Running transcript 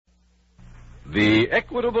The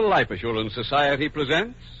Equitable Life Assurance Society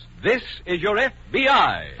presents This Is Your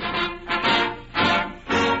FBI.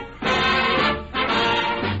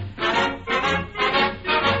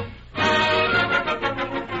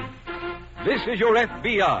 This is Your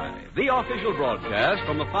FBI, the official broadcast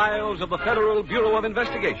from the files of the Federal Bureau of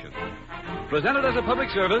Investigation. Presented as a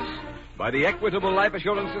public service by the Equitable Life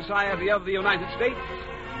Assurance Society of the United States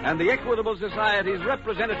and the Equitable Society's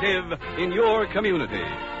representative in your community.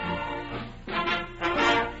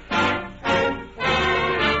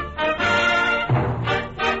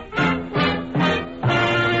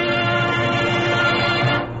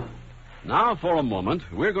 Now, for a moment,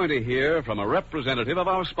 we're going to hear from a representative of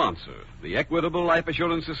our sponsor, the Equitable Life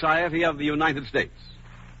Assurance Society of the United States.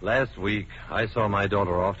 Last week, I saw my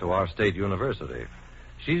daughter off to our state university.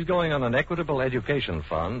 She's going on an Equitable Education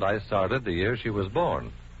Fund I started the year she was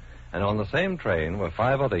born. And on the same train were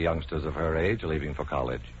 5 other youngsters of her age leaving for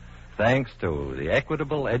college, thanks to the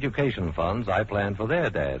Equitable Education Funds I planned for their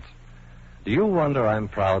dads. Do you wonder I'm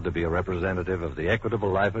proud to be a representative of the Equitable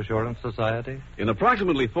Life Assurance Society? In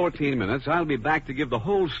approximately 14 minutes, I'll be back to give the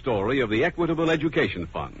whole story of the Equitable Education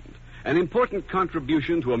Fund, an important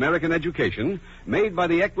contribution to American education made by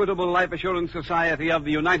the Equitable Life Assurance Society of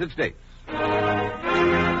the United States.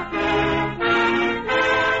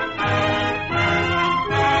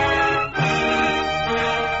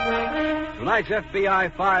 Tonight's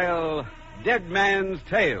FBI file, Dead Man's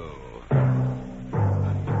Tale.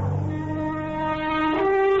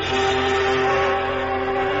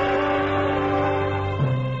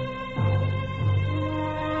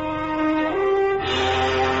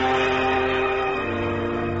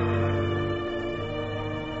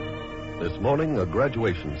 This morning, a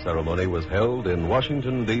graduation ceremony was held in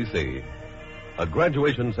Washington, D.C. A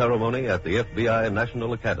graduation ceremony at the FBI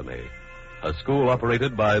National Academy, a school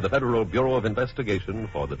operated by the Federal Bureau of Investigation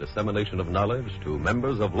for the dissemination of knowledge to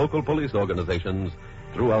members of local police organizations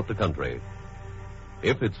throughout the country.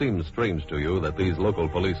 If it seems strange to you that these local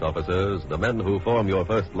police officers, the men who form your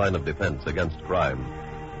first line of defense against crime,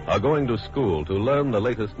 are going to school to learn the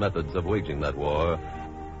latest methods of waging that war,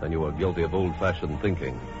 then you are guilty of old-fashioned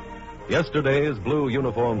thinking. Yesterday's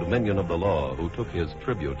blue-uniformed minion of the law who took his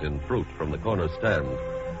tribute in fruit from the corner stand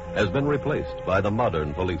has been replaced by the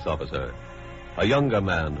modern police officer, a younger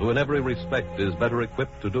man who in every respect is better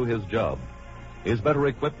equipped to do his job, is better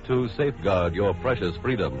equipped to safeguard your precious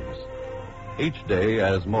freedoms. Each day,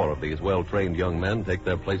 as more of these well-trained young men take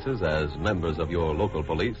their places as members of your local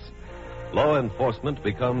police, law enforcement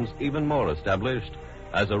becomes even more established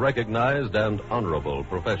as a recognized and honorable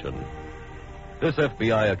profession. This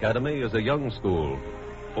FBI Academy is a young school,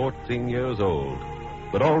 14 years old,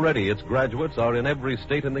 but already its graduates are in every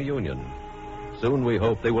state in the Union. Soon we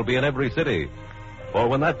hope they will be in every city, for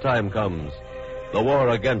when that time comes, the war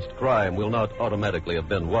against crime will not automatically have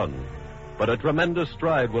been won, but a tremendous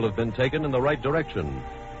stride will have been taken in the right direction,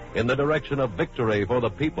 in the direction of victory for the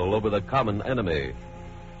people over the common enemy,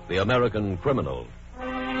 the American criminal.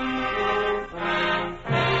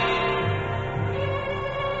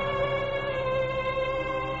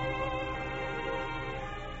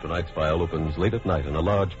 Tonight's file opens late at night in a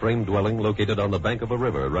large frame dwelling located on the bank of a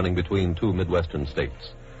river running between 2 Midwestern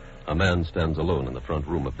states. A man stands alone in the front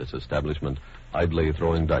room of this establishment, idly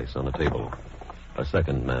throwing dice on a table. A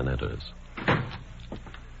second man enters.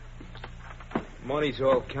 Money's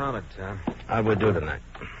all counted, Tom. How'd we do tonight?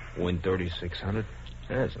 Win 3,600.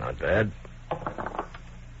 That's not bad.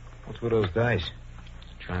 What's with those dice?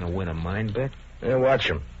 Trying to win a mine bet? Yeah, watch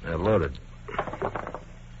them. They're loaded.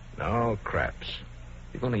 No craps.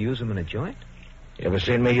 You going to use them in a joint? You ever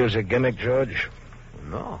seen me use a gimmick, George?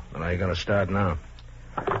 No. Well, how you going to start now?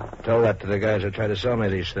 Tell that to the guys who try to sell me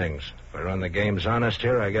these things. If I run the games honest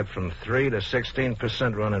here, I get from 3 to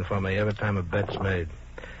 16% running for me every time a bet's made.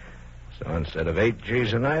 So instead of 8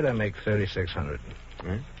 G's a night, I make 3,600.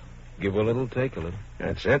 Give a little, take a little.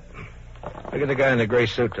 That's it. Look at the guy in the gray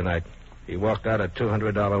suit tonight. He walked out a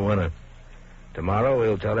 $200 winner. Tomorrow,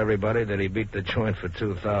 he'll tell everybody that he beat the joint for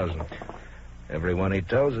 $2,000. Everyone he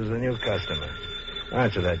tells is a new customer.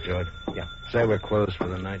 Answer that, George. Yeah. Say we're closed for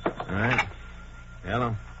the night. All right.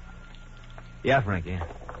 Hello. Yeah, Frankie.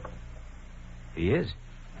 He is?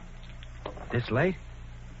 This late?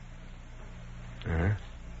 Uh-huh.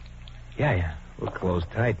 Yeah. We're closed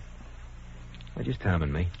tight. Well, just Tom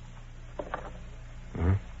and me.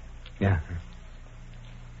 Uh-huh. Yeah.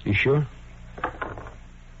 You sure?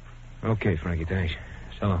 Okay, Frankie, thanks.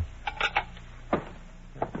 So long.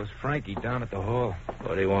 That was Frankie down at the hall.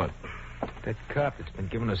 What do you want? That cop that's been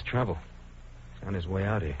giving us trouble. He's on his way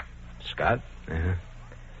out here. Scott? Uh-huh.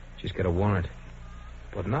 Just got a warrant.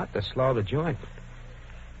 But not to slough the joint.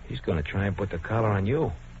 He's going to try and put the collar on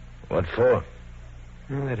you. What for?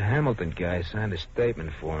 Well, that Hamilton guy signed a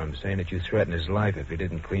statement for him saying that you threatened his life if he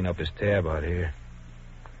didn't clean up his tab out here.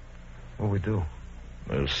 What'll we do?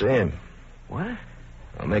 We'll see him. What?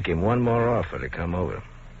 I'll make him one more offer to come over.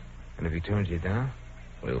 And if he turns you down?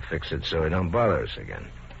 We'll fix it so he don't bother us again.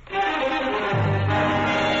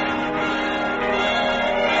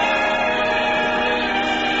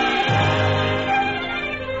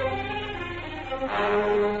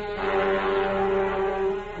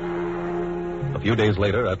 A few days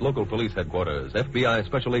later, at local police headquarters, FBI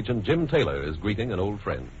Special Agent Jim Taylor is greeting an old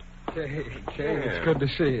friend. Hey, it's good to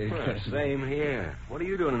see you. Well, same here. What are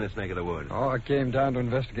you doing in this neck of the woods? Oh, I came down to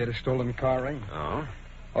investigate a stolen car ring. Oh?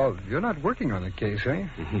 Oh, you're not working on the case, eh?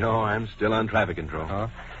 No, I'm still on traffic control. Oh.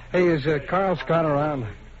 Hey, is Carl Scott around?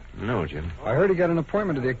 No, Jim. I heard he got an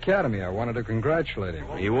appointment at the academy. I wanted to congratulate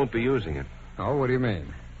him. He won't be using it. Oh, what do you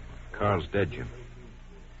mean? Carl's dead, Jim.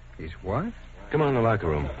 He's what? Come on in the locker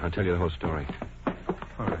room. I'll tell you the whole story.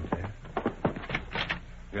 All right, Dave.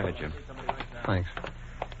 Go ahead, Jim. Thanks.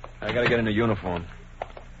 I gotta get into uniform.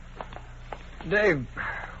 Dave,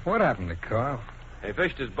 what happened to Carl? They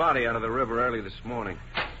fished his body out of the river early this morning.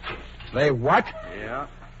 They what? Yeah.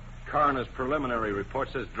 Coroner's preliminary report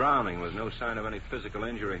says drowning with no sign of any physical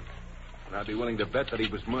injury. And I'd be willing to bet that he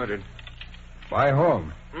was murdered. By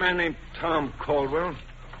whom? A man named Tom Caldwell.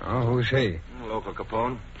 Oh, who's he? Local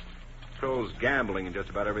Capone. Controls gambling and just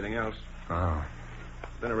about everything else. Oh.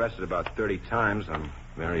 Been arrested about 30 times on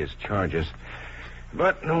various charges.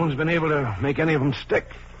 But no one's been able to make any of them stick.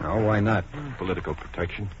 Oh, why not? Political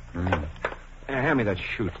protection. Mm. Hand me that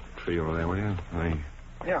chute tree over there, will you?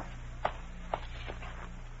 Yeah.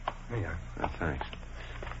 Yeah. Thanks.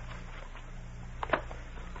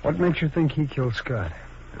 What makes you think he killed Scott?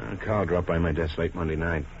 Carl dropped by my desk late Monday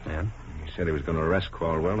night. Yeah? He said he was going to arrest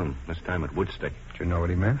Caldwell, and this time at Woodstick. Did you know what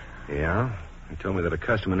he meant? Yeah. He told me that a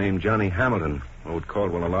customer named Johnny Hamilton owed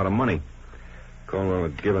Caldwell a lot of money. Caldwell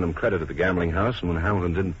had given him credit at the gambling house, and when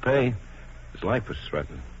Hamilton didn't pay, his life was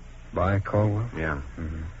threatened. By Caldwell? Yeah.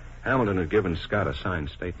 Mm-hmm. Hamilton had given Scott a signed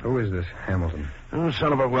statement. Who is this Hamilton? Oh,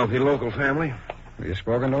 son of a wealthy local family. Have you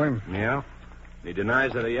spoken to him? Yeah. He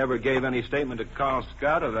denies that he ever gave any statement to Carl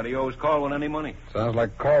Scott or that he owes Caldwell any money. Sounds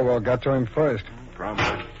like Caldwell got to him first.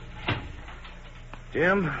 Probably.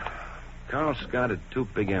 Jim, Carl Scott had two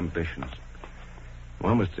big ambitions.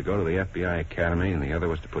 One was to go to the FBI Academy, and the other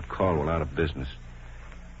was to put Caldwell out of business.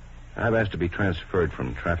 I've asked to be transferred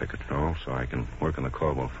from traffic control so I can work on the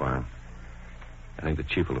Caldwell file. I think the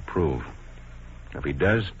chief will approve. If he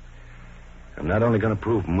does, I'm not only going to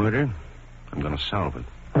prove murder, I'm going to solve it.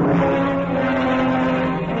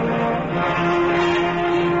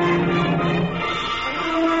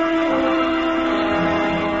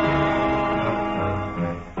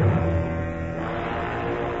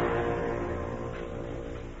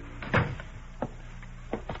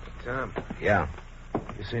 Tom, Yeah.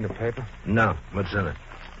 you seen the paper? No. What's in it?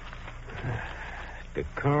 The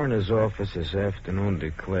coroner's office this afternoon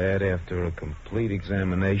declared, after a complete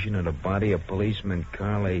examination of the body of policeman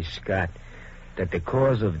Carl A. Scott, that the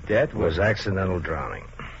cause of death Was accidental drowning.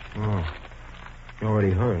 Oh. You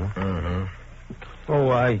already heard, huh? Mm-hmm. Oh,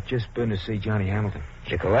 I just been to see Johnny Hamilton.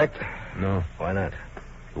 Did you collect? No, Why not?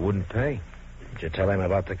 he wouldn't pay. Did you tell him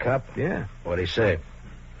about the cop? Yeah, What'd he say?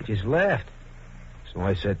 he just laughed. So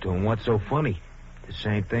I said to him, what's so funny? The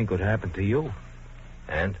same thing could happen to you.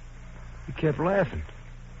 And? He kept laughing.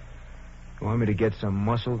 You want me to get some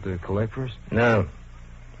muscle to collect for us? No.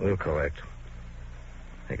 We'll collect.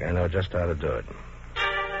 Think I know just how to do it.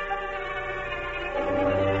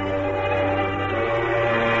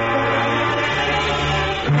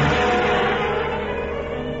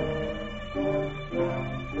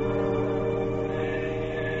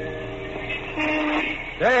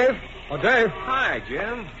 Dave! Oh, Dave. Hi,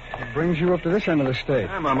 Jim. What brings you up to this end of the state?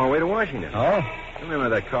 I'm on my way to Washington. Oh? Remember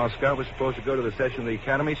that Carl Scott was supposed to go to the session of the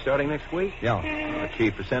Academy starting next week? Yeah. The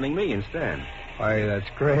chief is sending me instead. Why, that's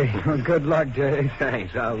great. Well, good luck, Dave.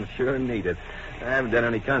 Thanks. I'll sure need it. I haven't done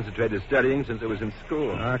any concentrated studying since I was in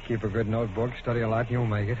school. Keep a good notebook, study a lot, and you'll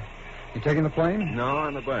make it. You taking the plane? No,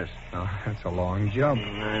 on the bus. Oh, that's a long jump.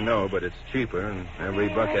 I know, but it's cheaper, and every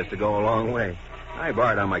buck has to go a long way. I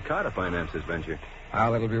borrowed on my car to finance this venture.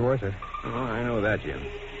 It'll be worth it. Oh, I know that, Jim.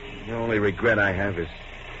 The only regret I have is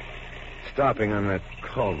stopping on that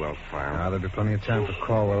Caldwell file. There'll be plenty of time for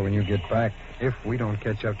Caldwell when you get back, if we don't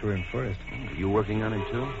catch up to him first. Are you working on him,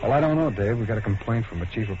 too? Well, I don't know, Dave. We got a complaint from a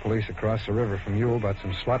chief of police across the river from you about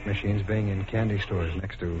some slot machines being in candy stores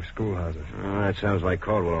next to schoolhouses. Oh, that sounds like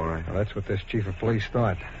Caldwell, all right. Well, that's what this chief of police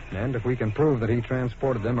thought. And if we can prove that he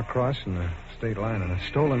transported them across in the state line in a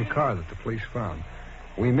stolen car that the police found,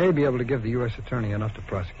 we may be able to give the U.S. Attorney enough to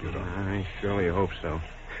prosecute him. I surely hope so.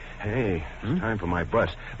 Hey, it's time for my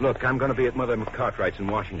bus. Look, I'm going to be at Mother McCartwright's in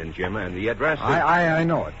Washington, Jim, and the address is... I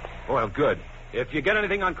know it. Well, good. If you get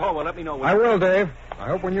anything on Caldwell, let me know. I will, Dave. I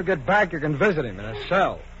hope when you get back you can visit him in his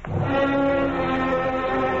cell.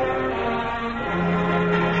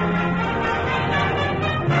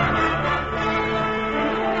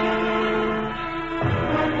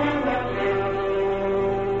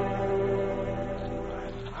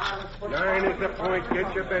 Nine is the point.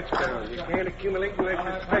 Get your bets down. You can't accumulate unless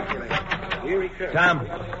you speculate. Here he comes. Tom.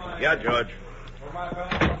 Yeah, George.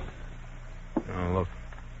 Oh, look.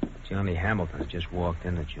 Johnny Hamilton's just walked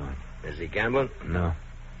in the joint. Is he gambling? No.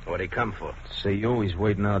 What'd he come for? See you. He's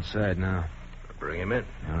waiting outside now. Bring him in.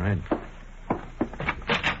 All right.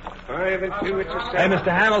 5 and 2, it's a 7. Hey, Mr.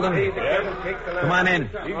 Hamilton. Hey, the devil, take the Come on in.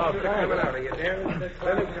 You coming out. Are you there?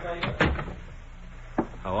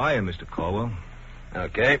 How are you, Mr. Caldwell?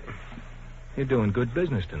 Okay. You're doing good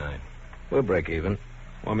business tonight. We'll break even.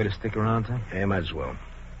 Want me to stick around, Tom? Yeah, might as well.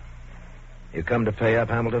 You come to pay up,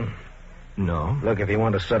 Hamilton? No. Look, if you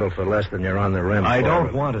want to settle for less than you're on the rim I for...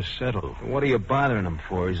 don't want to settle. What are you bothering him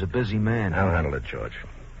for? He's a busy man. I'll handle it, George.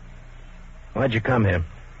 Why'd you come here?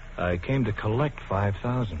 I came to collect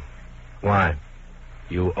 $5,000. Why?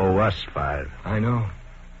 You owe us 5. I know.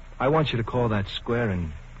 I want you to call that square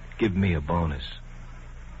and give me a bonus.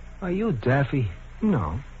 Are you daffy?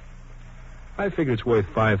 No. I figure it's worth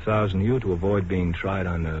 $5,000 to you to avoid being tried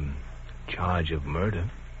on a charge of murder.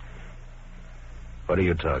 What are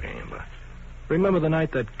you talking about? Remember the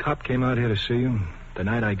night that cop came out here to see you? The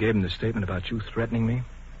night I gave him the statement about you threatening me?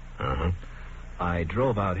 Uh-huh. I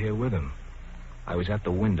drove out here with him. I was at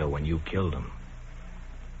the window when you killed him.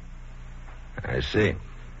 I see.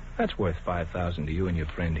 That's worth $5,000 to you and your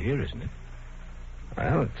friend here, isn't it?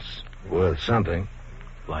 Well, it's worth something.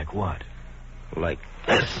 Like what? Like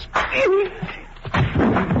this.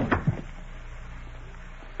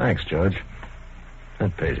 Thanks, George.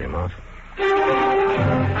 That pays him off.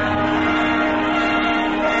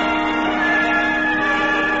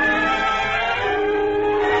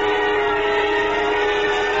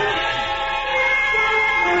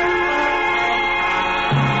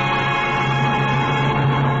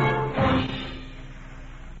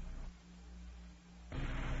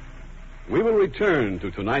 We will return to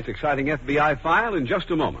tonight's exciting FBI file in just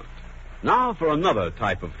a moment. Now for another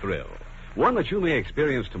type of thrill. One that you may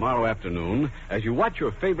experience tomorrow afternoon as you watch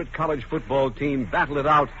your favorite college football team battle it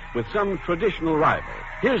out with some traditional rival.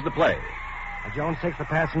 Here's the play. Jones takes the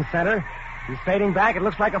pass from center. He's fading back. It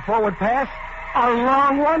looks like a forward pass. A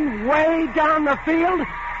long one way down the field.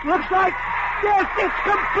 Looks like, yes, it's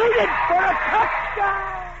completed for a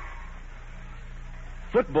touchdown.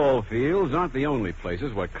 Football fields aren't the only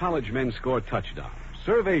places where college men score touchdowns.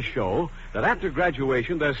 Surveys show that after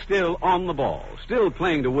graduation, they're still on the ball, still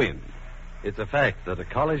playing to win. It's a fact that a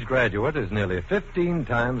college graduate is nearly 15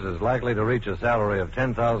 times as likely to reach a salary of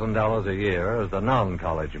 $10,000 a year as the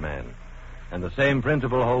non-college man. And the same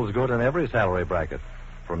principle holds good in every salary bracket,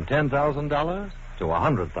 from $10,000 to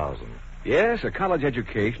 $100,000. Yes, a college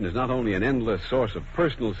education is not only an endless source of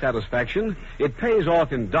personal satisfaction, it pays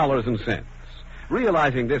off in dollars and cents.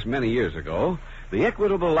 Realizing this many years ago, the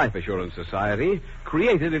Equitable Life Assurance Society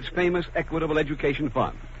created its famous Equitable Education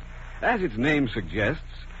Fund. As its name suggests,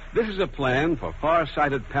 this is a plan for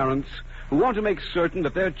far-sighted parents who want to make certain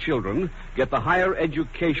that their children get the higher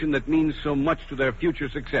education that means so much to their future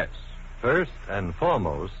success. First and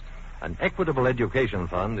foremost, an Equitable Education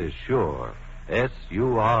Fund is SURE.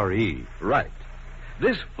 S-U-R-E. Right.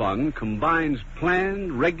 This fund combines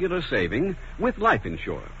planned regular saving with life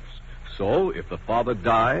insurance. So, if the father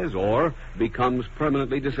dies or becomes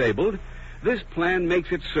permanently disabled, this plan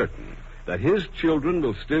makes it certain that his children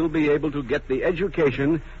will still be able to get the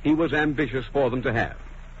education he was ambitious for them to have.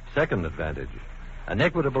 Second advantage, an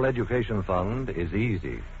Equitable Education Fund is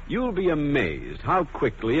easy. You'll be amazed how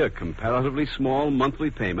quickly a comparatively small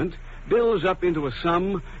monthly payment builds up into a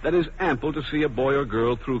sum that is ample to see a boy or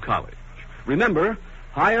girl through college. Remember,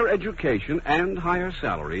 higher education and higher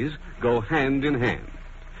salaries go hand in hand.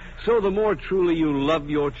 So the more truly you love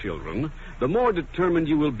your children, the more determined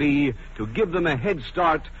you will be to give them a head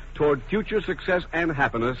start toward future success and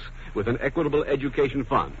happiness with an Equitable Education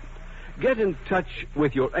Fund. Get in touch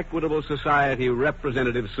with your Equitable Society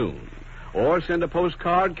representative soon. Or send a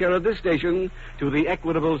postcard care of this station to the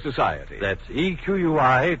Equitable Society. That's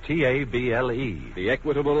E-Q-U-I-T-A-B-L-E. The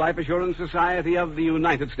Equitable Life Assurance Society of the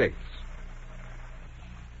United States.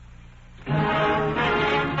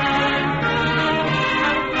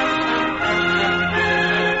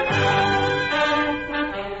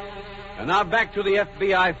 And now back to the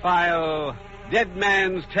FBI file, Dead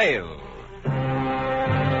Man's Tale.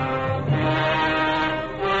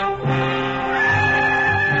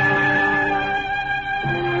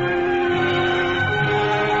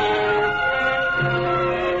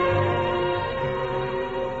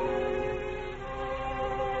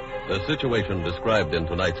 The situation described in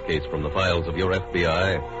tonight's case from the files of your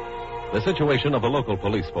FBI, the situation of a local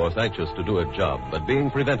police force anxious to do a job, but being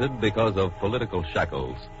prevented because of political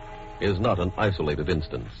shackles, is not an isolated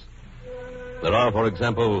instance. There are, for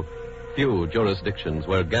example, few jurisdictions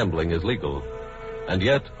where gambling is legal, and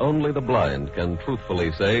yet only the blind can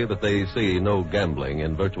truthfully say that they see no gambling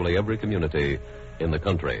in virtually every community in the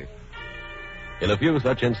country. In a few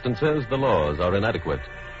such instances, the laws are inadequate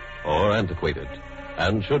or antiquated,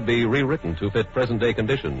 and should be rewritten to fit present-day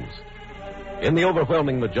conditions. In the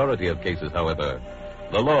overwhelming majority of cases, however,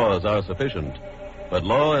 the laws are sufficient, but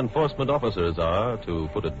law enforcement officers are, to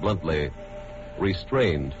put it bluntly,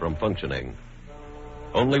 restrained from functioning.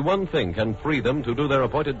 Only one thing can free them to do their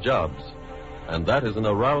appointed jobs, and that is an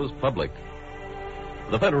aroused public.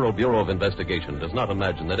 The Federal Bureau of Investigation does not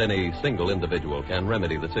imagine that any single individual can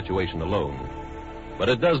remedy the situation alone, but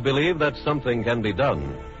it does believe that something can be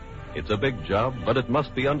done. It's a big job, but it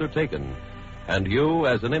must be undertaken. And you,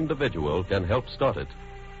 as an individual, can help start it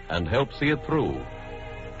and help see it through.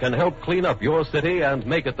 Can help clean up your city and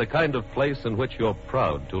make it the kind of place in which you're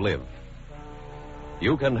proud to live.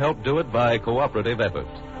 You can help do it by cooperative effort,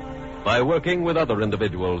 by working with other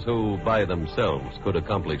individuals who, by themselves, could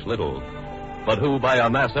accomplish little, but who, by a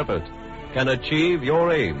mass effort, can achieve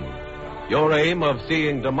your aim of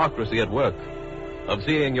seeing democracy at work, of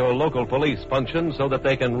seeing your local police function so that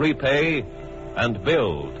they can repay and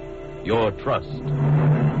build your trust.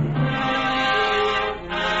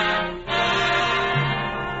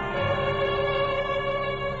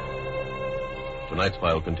 Tonight's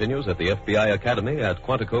file continues at the FBI Academy at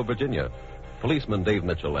Quantico, Virginia. Policeman Dave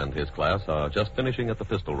Mitchell and his class are just finishing at the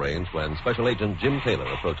pistol range when Special Agent Jim Taylor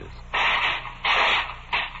approaches.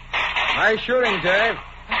 Nice shooting, Dave.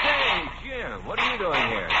 Hey, Jim, what are you doing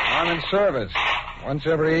here? I'm in service. Once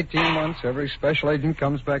every 18 months, every special agent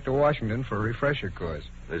comes back to Washington for a refresher course.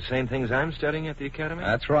 The same things I'm studying at the academy?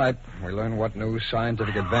 That's right. We learn what new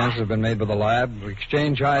scientific advances have been made by the lab. We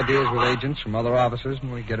exchange ideas with agents from other offices,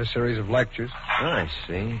 and we get a series of lectures. Oh, I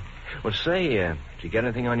see. Well, say, did you get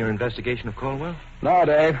anything on your investigation of Caldwell? No,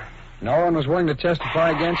 Dave. No one was willing to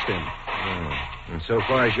testify against him. Oh. And so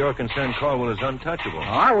far as you're concerned, Caldwell is untouchable.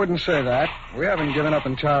 I wouldn't say that. We haven't given up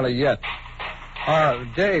entirely yet.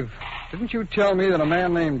 Dave, didn't you tell me that a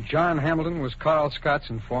man named John Hamilton was Carl Scott's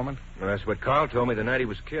informant? Well, that's what Carl told me the night he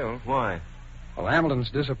was killed. Why? Well, Hamilton's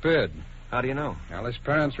disappeared. How do you know? Well, his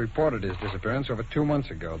parents reported his disappearance over 2 months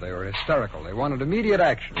ago. They were hysterical. They wanted immediate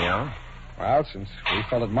action. Yeah? Well, since we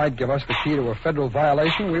felt it might give us the key to a federal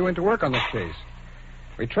violation, we went to work on the case.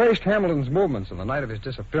 We traced Hamilton's movements on the night of his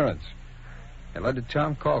disappearance. It led to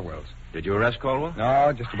Tom Caldwell's. Did you arrest Caldwell?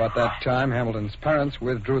 No, just about that time, Hamilton's parents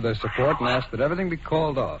withdrew their support and asked that everything be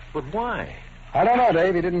called off. But why? I don't know,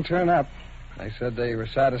 Dave. He didn't turn up. They said they were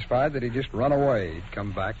satisfied that he'd just run away. He'd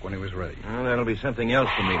come back when he was ready. Well, that'll be something else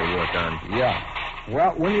for me to work on. Yeah.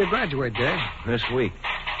 Well, when do you graduate, Dave? This week.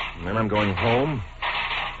 And then I'm going home.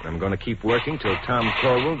 And I'm going to keep working till Tom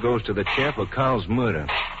Caldwell goes to the chair for Carl's murder.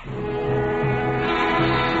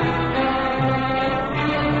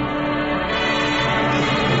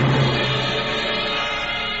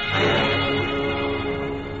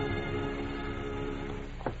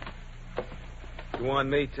 You want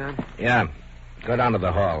me, Tom? Yeah. Go down to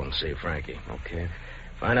the hall and see Frankie. Okay.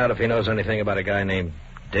 Find out if he knows anything about a guy named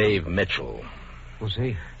Dave Mitchell. Who's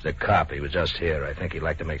he? He's a cop. He was just here. I think he'd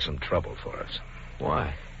like to make some trouble for us.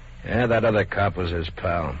 Why? Yeah, that other cop was his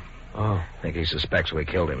pal. Oh. I think he suspects we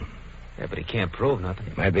killed him. Yeah, but he can't prove nothing.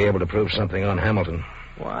 He might be able to prove something on Hamilton.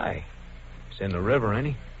 Why? He's in the river, ain't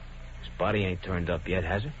he? His body ain't turned up yet,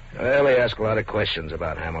 has it? Well, he asked a lot of questions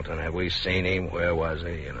about Hamilton. Have we seen him? Where was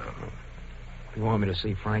he? You know. You want me to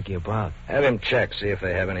see Frankie about? Have him check, see if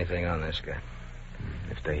they have anything on this guy.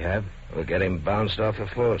 If they have? We'll get him bounced off the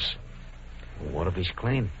force. Well, what if he's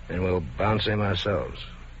clean? Then we'll bounce him ourselves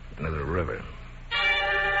into the river.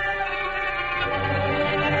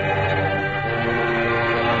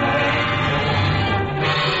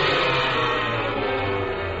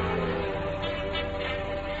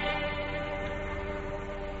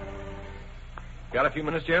 Got a few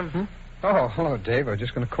minutes, Jim? Oh, hello, Dave. I was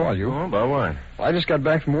just going to call you. Oh, about what? Well, I just got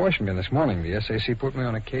back from Washington this morning. The SAC put me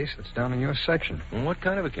on a case that's down in your section. Well, what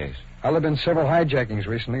kind of a case? Well, there have been several hijackings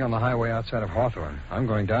recently on the highway outside of Hawthorne. I'm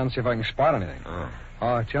going down to see if I can spot anything.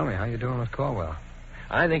 Oh, tell me, how you doing with Caldwell?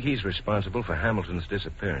 I think he's responsible for Hamilton's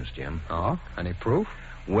disappearance, Jim. Oh? Any proof?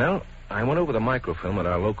 Well, I went over the microfilm at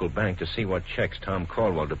our local bank to see what checks Tom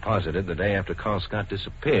Caldwell deposited the day after Carl Scott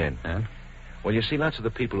disappeared. And? Well, you see, lots of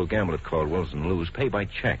the people who gamble at Caldwell's and lose pay by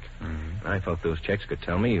check. Mm-hmm. And I thought those checks could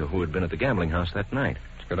tell me who had been at the gambling house that night.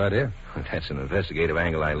 It's a good idea. That's an investigative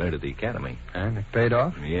angle I learned at the academy. And it paid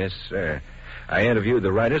off? Yes, sir. I interviewed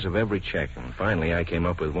the writers of every check, and finally I came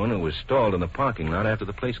up with one who was stalled in the parking lot after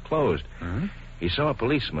the place closed. Mm-hmm. He saw a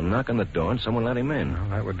policeman knock on the door, and someone let him in. Well,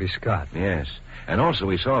 that would be Scott. Yes. And also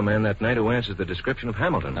he saw a man that night who answered the description of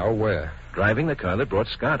Hamilton. Now, where? Driving the car that brought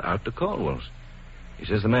Scott out to Caldwell's. He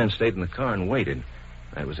says the man stayed in the car and waited.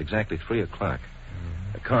 That was exactly 3 o'clock.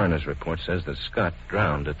 The coroner's report says that Scott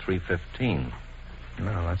drowned at 3:15.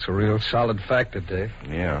 Well, that's a real solid factor, Dave.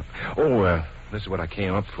 Yeah. Oh, this is what I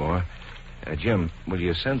came up for. Jim, will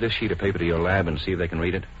you send this sheet of paper to your lab and see if they can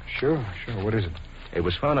read it? Sure. What is it? It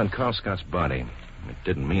was found on Carl Scott's body. It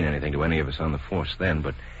didn't mean anything to any of us on the force then,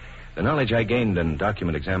 but the knowledge I gained in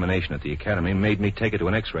document examination at the academy made me take it to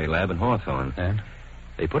an X-ray lab in Hawthorne. And?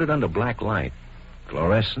 They put it under black light.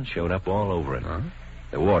 Fluorescence showed up all over it. Huh?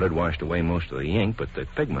 The water had washed away most of the ink, but the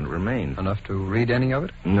pigment remained. Enough to read any of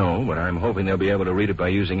it? No, but I'm hoping they'll be able to read it by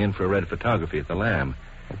using infrared photography at the lab.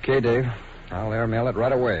 Okay, Dave. I'll airmail it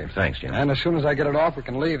right away. Thanks, Jim. And as soon as I get it off, we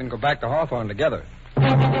can leave and go back to Hawthorne together.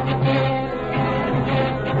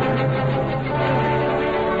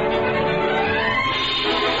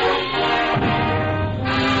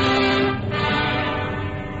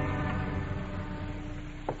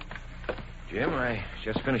 Jim, I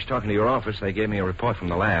just finished talking to your office. They gave me a report from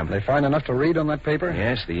the lab. They find enough to read on that paper?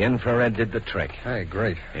 Yes, the infrared did the trick. Hey,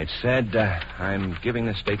 great. It said, I'm giving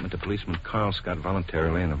this statement to policeman Carl Scott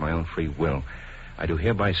voluntarily and of my own free will. I do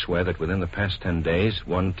hereby swear that within the past 10 days,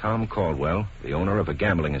 one Tom Caldwell, the owner of a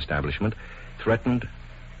gambling establishment, threatened...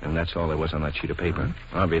 And that's all there was on that sheet of paper.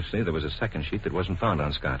 Obviously, there was a second sheet that wasn't found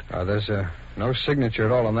on Scott. There's no signature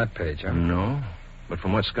at all on that page, huh? No. But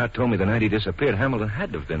from what Scott told me the night he disappeared, Hamilton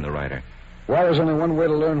had to have been the writer. Well, there's only one way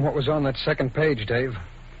to learn what was on that second page, Dave.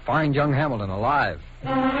 Find young Hamilton alive.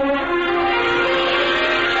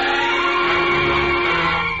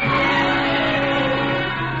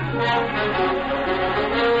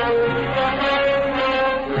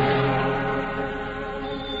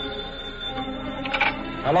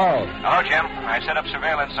 Hello. Hello, Jim. I set up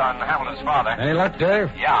surveillance on Hamilton's father. Any luck, Dave?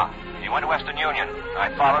 Yeah. He went to Western Union. I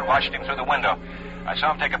followed, watched him through the window. I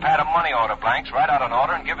saw him take a pad of money order blanks, write out an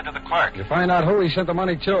order, and give it to the clerk. You find out who he sent the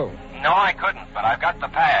money to? No, I couldn't, but I've got the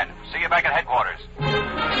pad. See you back at headquarters.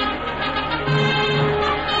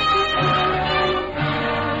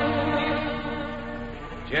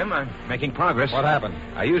 Jim, I'm making progress. What happened?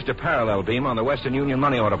 I used a parallel beam on the Western Union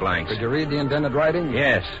money order blanks. Did you read the indented writing?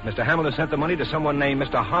 Yes. Mr. Hamilton sent the money to someone named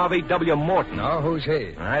Mr. Harvey W. Morton. No, who's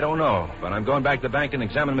he? I don't know, but I'm going back to the bank and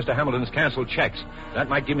examine Mr. Hamilton's canceled checks. That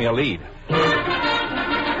might give me a lead.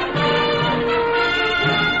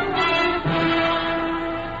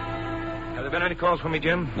 Have there been any calls for me,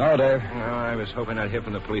 Jim? No, Dave. No, I was hoping I'd hear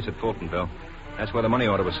from the police at Fultonville. That's where the money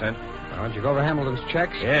order was sent. Did you go over Hamilton's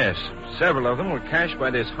checks? Yes. Several of them were cashed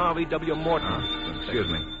by this Harvey W. Morton. Excuse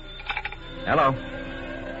me. Hello.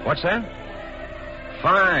 What's that?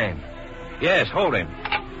 Fine. Yes, hold him.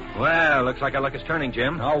 Well, looks like our luck is turning,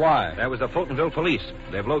 Jim. Oh, why? That was the Fultonville police.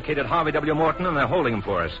 They've located Harvey W. Morton, and they're holding him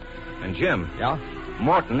for us. And, Jim. Yeah?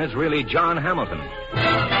 Morton is really John Hamilton.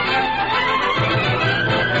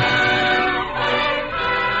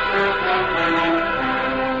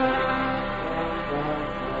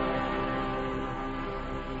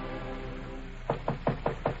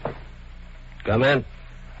 Come in.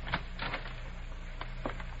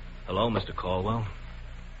 Hello, Mr. Caldwell.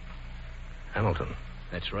 Hamilton.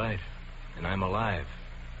 That's right. And I'm alive.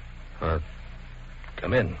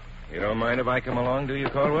 Come in. You don't mind if I come along, do you,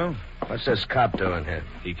 Caldwell? What's this cop doing here?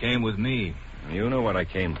 He came with me. You know what I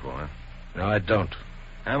came for. No, I don't.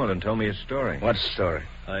 Hamilton told me his story. What story?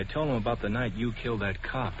 I told him about the night you killed that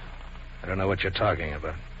cop. I don't know what you're talking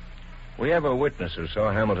about. We have a witness who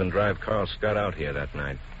saw Hamilton drive Carl Scott out here that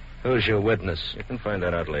night. Who's your witness? You can find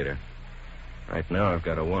that out later. Right now, I've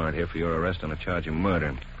got a warrant here for your arrest on a charge of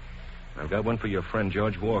murder. I've got one for your friend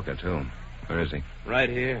George Walker, too. Where is he? Right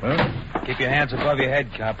here. Huh? Keep your hands above your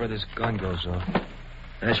head, copper. This gun goes off.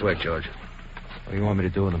 Nice work, George. What do you want me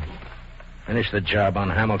to do with him? Finish the job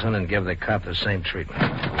on Hamilton and give the cop the same treatment.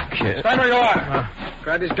 Okay. Stand where you are.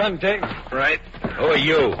 Grab his gun, Dave. Right. Who are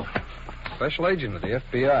you? Special agent of the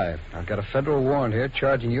FBI. I've got a federal warrant here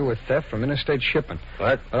charging you with theft from interstate shipment.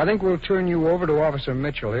 What? But I think we'll turn you over to Officer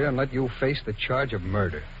Mitchell here and let you face the charge of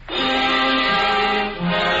murder.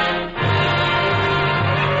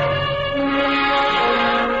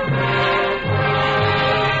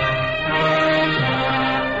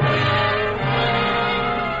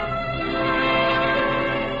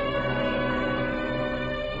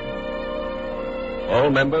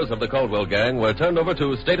 Several members of the Caldwell gang were turned over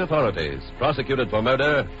to state authorities, prosecuted for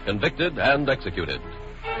murder, convicted, and executed.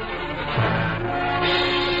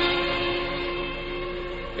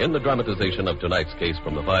 In the dramatization of tonight's case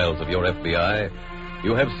from the files of your FBI,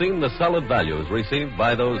 you have seen the solid values received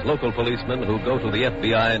by those local policemen who go to the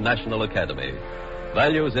FBI National Academy.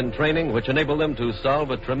 Values in training which enable them to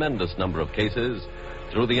solve a tremendous number of cases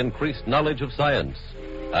through the increased knowledge of science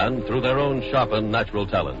and through their own sharpened natural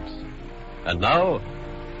talents. And now,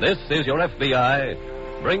 This Is Your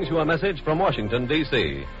FBI brings you a message from Washington,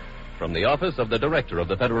 D.C., from the office of the Director of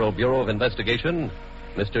the Federal Bureau of Investigation,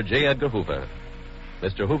 Mr. J. Edgar Hoover.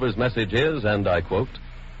 Mr. Hoover's message is, and I quote,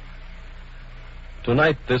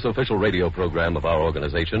 "Tonight, this official radio program of our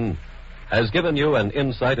organization has given you an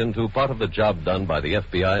insight into part of the job done by the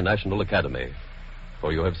FBI National Academy.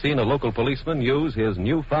 For you have seen a local policeman use his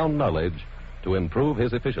newfound knowledge to improve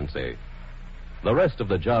his efficiency. The rest of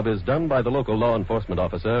the job is done by the local law enforcement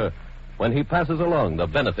officer when he passes along the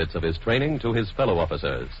benefits of his training to his fellow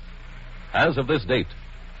officers. As of this date,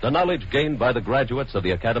 the knowledge gained by the graduates of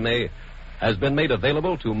the Academy has been made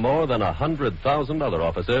available to more than 100,000 other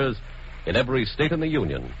officers in every state in the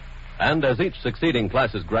Union. And as each succeeding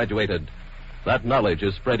class is graduated, that knowledge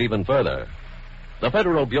is spread even further. The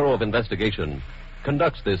Federal Bureau of Investigation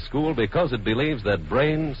conducts this school because it believes that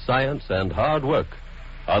brain, science, and hard work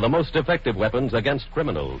are the most effective weapons against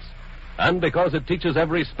criminals, and because it teaches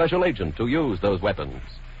every special agent to use those weapons.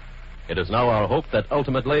 It is now our hope that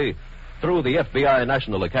ultimately, through the FBI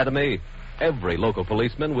National Academy, every local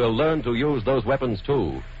policeman will learn to use those weapons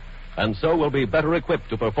too, and so will be better equipped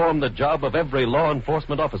to perform the job of every law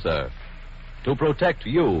enforcement officer, to protect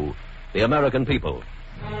you, the American people."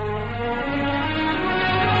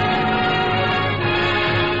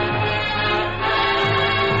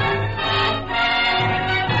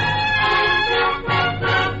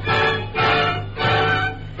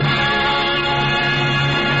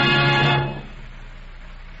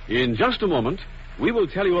 In just a moment, we will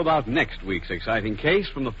tell you about next week's exciting case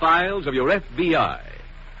from the files of your FBI.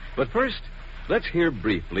 But first, let's hear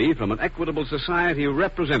briefly from an Equitable Society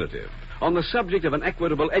representative on the subject of an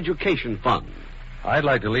Equitable Education Fund. I'd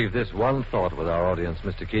like to leave this one thought with our audience,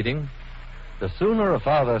 Mr. Keating. The sooner a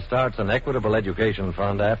father starts an Equitable Education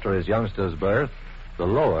Fund after his youngster's birth, the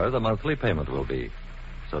lower the monthly payment will be.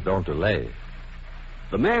 So don't delay.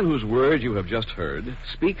 The man whose words you have just heard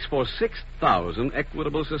speaks for 6,000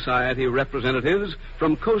 Equitable Society representatives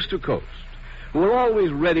from coast to coast, who are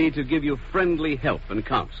always ready to give you friendly help and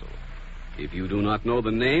counsel. If you do not know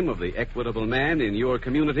the name of the Equitable man in your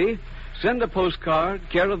community, send a postcard,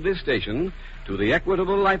 care of this station, to the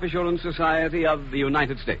Equitable Life Assurance Society of the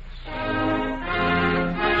United States.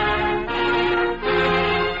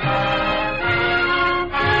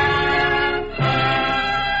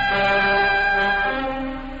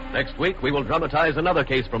 Next week, we will dramatize another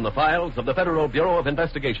case from the files of the Federal Bureau of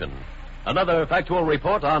Investigation. Another factual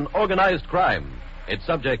report on organized crime. Its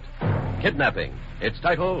subject, kidnapping. Its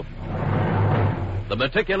title, The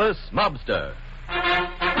Meticulous Mobster.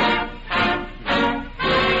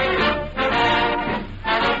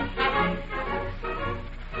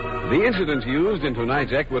 The incidents used in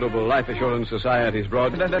tonight's Equitable Life Assurance Society's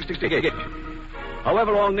broadcast investigation.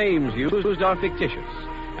 However, all names used are fictitious,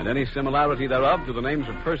 and any similarity thereof to the names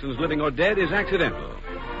of persons living or dead is accidental.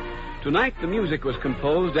 Tonight, the music was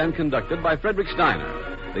composed and conducted by Frederick Steiner.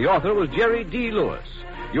 The author was Jerry D. Lewis.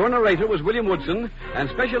 Your narrator was William Woodson, and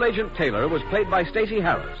Special Agent Taylor was played by Stacey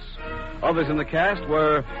Harris. Others in the cast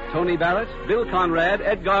were Tony Barrett, Bill Conrad,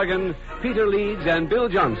 Ed Gargan, Peter Leeds, and Bill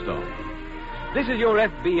Johnstone. This Is Your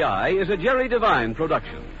FBI is a Jerry Devine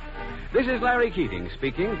production. This is Larry Keating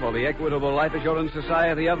speaking for the Equitable Life Assurance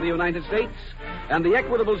Society of the United States and the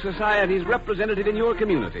Equitable Society's representative in your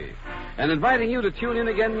community, and inviting you to tune in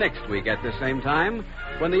again next week at the same time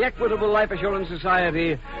when the Equitable Life Assurance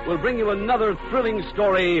Society will bring you another thrilling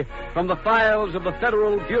story from the files of the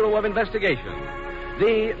Federal Bureau of Investigation,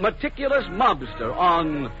 The Meticulous Mobster,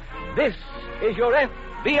 on This Is Your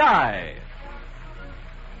FBI.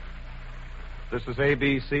 This is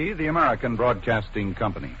ABC, the American Broadcasting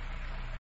Company.